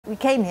we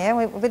came here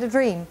with a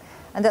dream,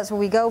 and that's what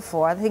we go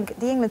for. I think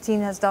the England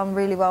team has done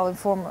really well in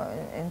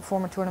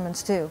former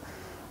tournaments too.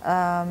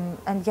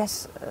 And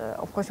yes,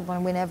 of course we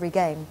want to win every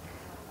game.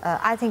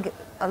 I think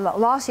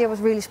last year was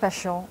really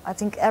special. I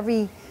think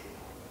every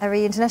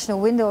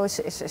international window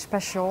is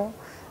special,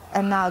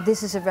 and now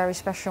this is a very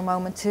special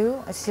moment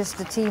too. It's just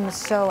the team is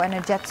so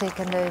energetic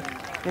and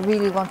they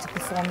really want to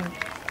perform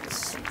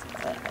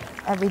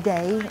every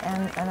day,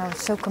 and are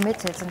so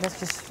committed, and that's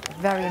just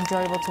very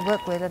enjoyable to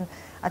work with. And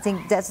I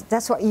think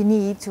that's what you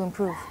need to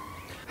improve.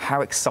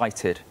 How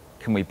excited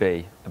can we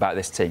be about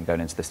this team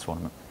going into this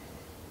tournament?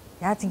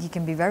 Yeah, I think you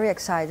can be very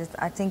excited.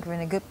 I think we're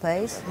in a good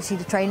place. We see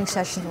the training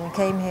sessions when we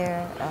came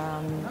here.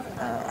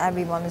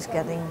 Everyone is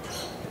getting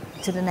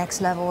to the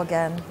next level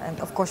again. And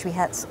of course we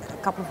had a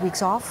couple of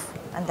weeks off,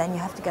 and then you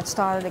have to get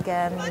started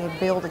again, you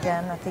build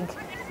again. I think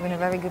we're in a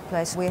very good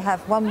place. We have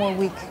one more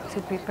week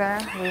to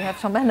prepare. We have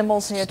some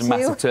animals here too. Just a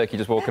massive turkey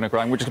just walking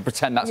around. We'll just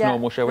pretend that's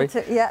normal, shall we?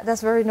 Yeah,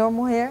 that's very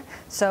normal here.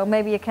 So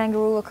maybe a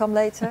kangaroo will come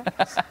later.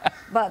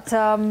 But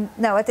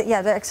no,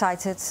 yeah, they're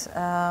excited.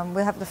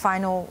 We have the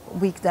final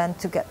week then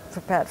to get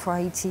prepared for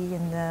Haiti,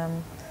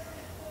 and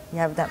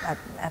yeah, they're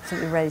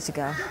absolutely ready to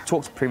go.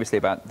 Talked previously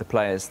about the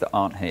players that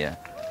aren't here,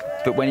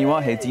 but when you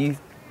are here, do you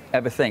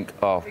ever think,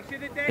 oh,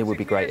 it would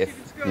be great if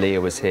Leah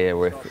was here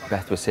or if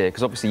Beth was here?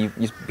 Because obviously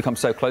you've become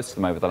so close to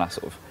them over the last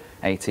sort of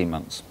 18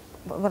 months.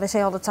 What I say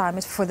all the time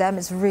is, for them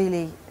it's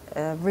really,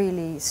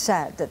 really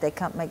sad that they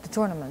can't make the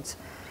tournament.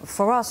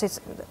 For us,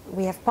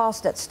 we have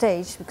passed that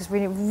stage because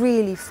we're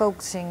really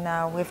focusing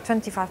now. We have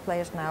 25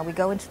 players now. We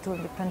go into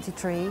tournament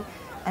 23,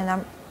 and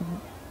I'm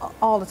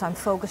all the time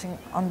focusing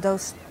on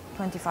those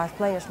 25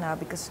 players now,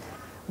 because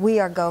we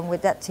are going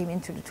with that team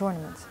into the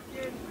tournament.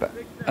 But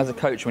as a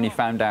coach, when you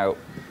found out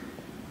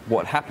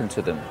what happened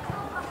to them,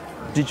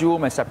 did you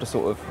almost have to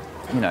sort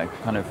of, you know,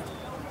 kind of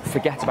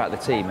forget about the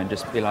team and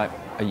just be like,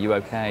 are you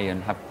okay,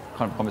 and have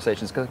kind of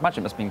conversations? Because I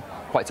imagine it must have been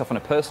quite tough on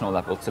a personal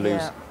level to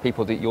lose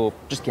people that you'll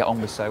just get on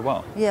with so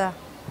well. Yeah.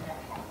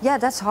 Yeah,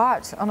 that's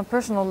hard. On a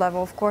personal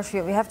level, of course,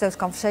 we have those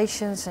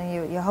conversations,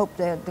 and you hope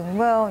they're doing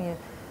well, you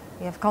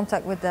have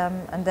contact with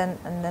them, and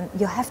then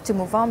you have to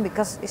move on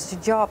because it's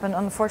your job, and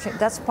unfortunately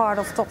that's part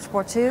of top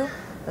sport too,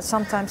 that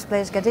sometimes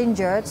players get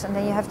injured and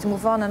then you have to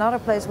move on, and other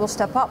players will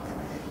step up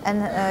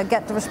and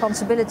get the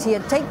responsibility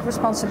and take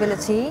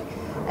responsibility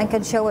and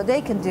can show what they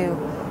can do.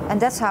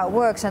 And that's how it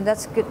works, and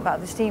that's good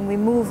about this team. We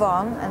move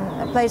on,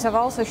 and players have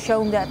also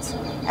shown that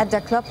at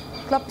their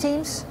club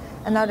teams,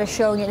 and now they're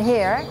showing it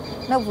here.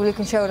 Nobody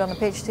can show it on the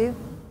pitch too.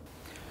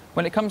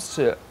 When it comes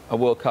to a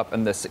World Cup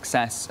and the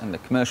success and the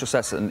commercial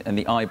success and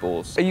the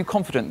eyeballs, are you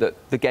confident that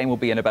the game will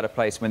be in a better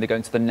place when they go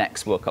into the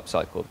next World Cup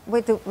cycle?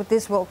 With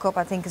this World Cup,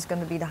 I think it's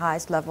going to be the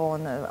highest level,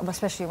 and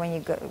especially when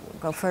you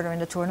go further in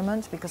the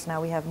tournament, because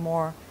now we have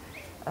more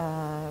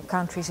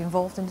countries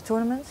involved in the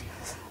tournament.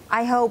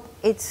 I hope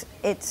it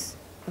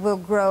will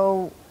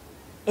grow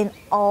in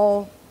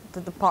all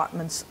the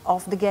departments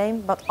of the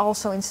game, but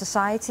also in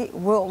society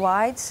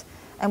worldwide,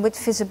 and with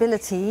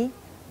visibility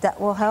that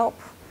will help.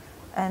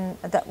 And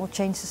that will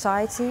change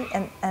society,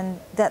 and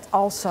that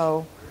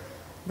also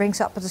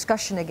brings up a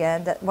discussion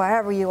again that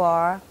wherever you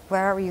are,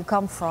 wherever you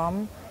come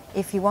from,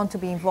 if you want to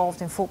be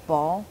involved in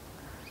football,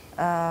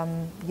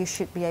 you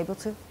should be able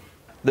to.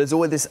 There's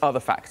always this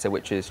other factor,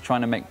 which is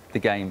trying to make the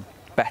game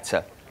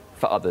better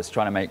for others,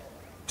 trying to make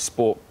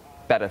sport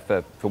better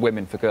for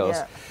women, for girls.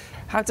 Yeah.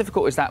 How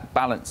difficult is that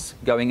balance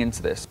going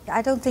into this?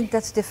 I don't think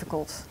that's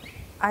difficult.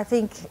 I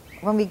think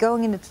when we're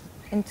going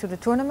into the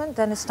tournament,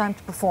 then it's time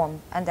to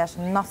perform, and there's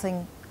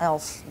nothing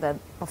else than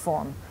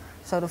perform.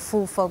 So the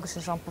full focus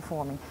is on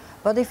performing.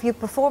 But if you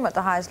perform at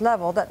the highest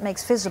level, that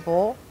makes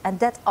visible, and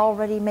that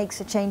already makes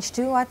a change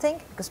too, I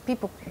think, because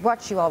people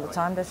watch you all the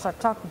time, they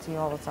start talking to you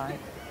all the time.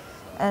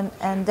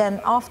 And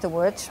then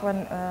afterwards,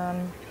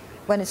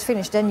 when it's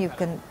finished, then you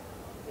can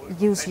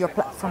use your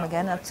platform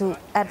again to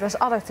address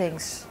other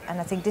things. And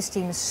I think this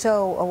team is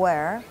so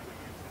aware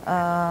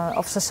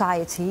of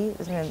society.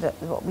 You know,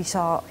 what we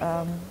saw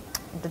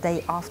the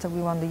day after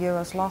we won the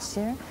Euros last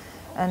year,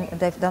 and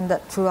they've done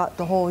that throughout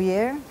the whole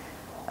year.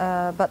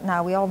 But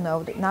now we all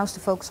know that now's the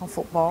focus on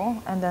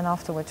football, and then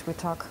afterwards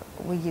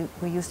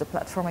we use the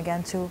platform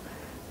again to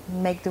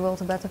make the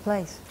world a better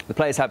place. The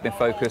players have been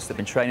focused, they've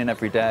been training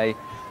every day,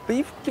 but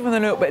you've given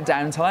them a little bit of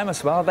downtime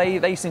as well.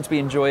 They seem to be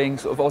enjoying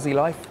sort of Aussie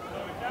life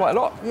quite a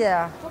lot.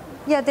 Yeah,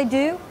 they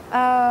do.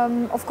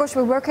 Of course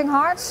we're working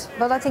hard,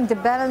 but I think the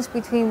balance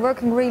between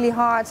working really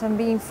hard and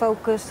being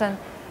focused and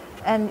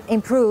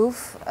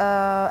improve,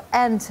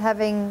 and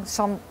having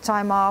some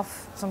time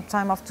off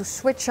to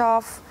switch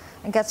off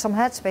and get some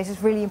headspace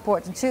is really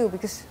important too,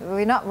 because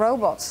we're not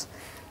robots.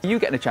 You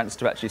getting a chance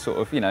to actually sort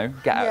of, you know,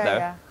 get out there?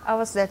 Yeah, I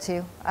was there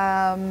too.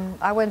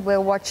 I went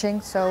whale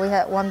watching, so we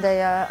had one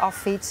day off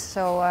feet,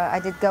 so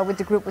I did go with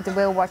the group with the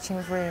whale watching.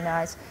 It was really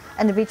nice.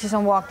 And the beach is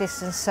on walk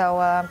distance, so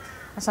I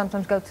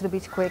sometimes go to the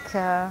beach quick,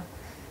 have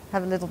a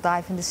little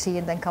dive in the sea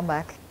and then come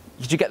back.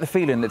 Did you get the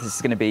feeling that this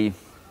is going to be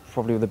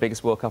probably the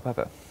biggest World Cup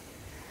ever?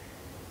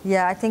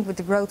 Yeah, I think with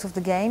the growth of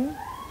the game,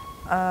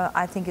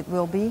 I think it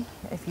will be.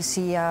 If you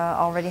see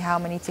already how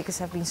many tickets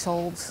have been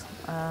sold,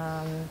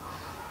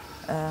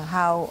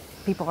 how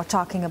people are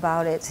talking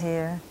about it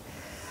here,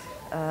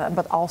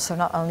 but also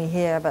not only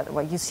here, but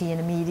what you see in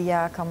the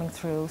media coming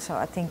through. So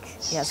I think,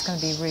 yeah, it's going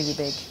to be really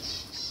big.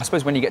 I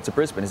suppose when you get to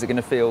Brisbane, is it going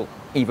to feel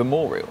even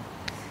more real?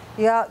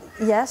 Yeah,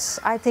 yes,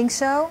 I think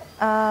so.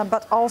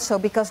 But also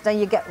because then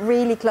you get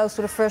really close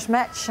to the first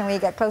match, and when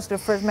you get close to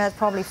the first match,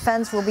 probably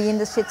fans will be in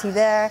the city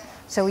there.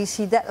 So we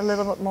see that a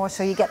little bit more.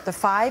 So you get the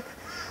vibe.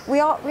 We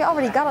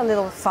already got a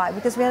little vibe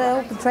because we had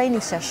an open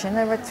training session.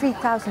 There were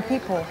 3,000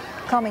 people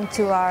coming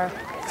to our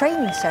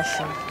training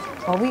session.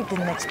 Well, we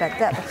didn't expect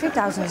that, but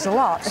 3,000 is a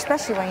lot,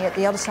 especially when you're at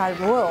the other side of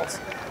the world.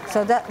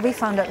 So that we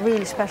found that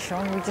really special,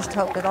 and we just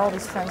hope that all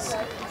these fans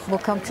will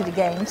come to the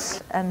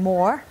games and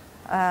more.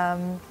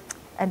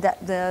 And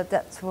that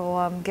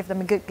will give them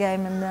a good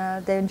game,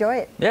 and they enjoy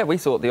it. Yeah, we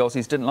thought the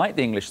Aussies didn't like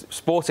the English,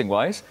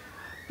 sporting-wise.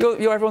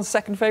 You're everyone's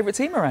second favourite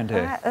team around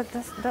here.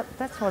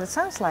 That's what it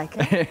sounds like.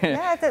 Eh?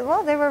 Yeah,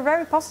 well, they were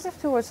very positive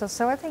towards us,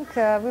 so I think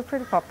we're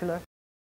pretty popular.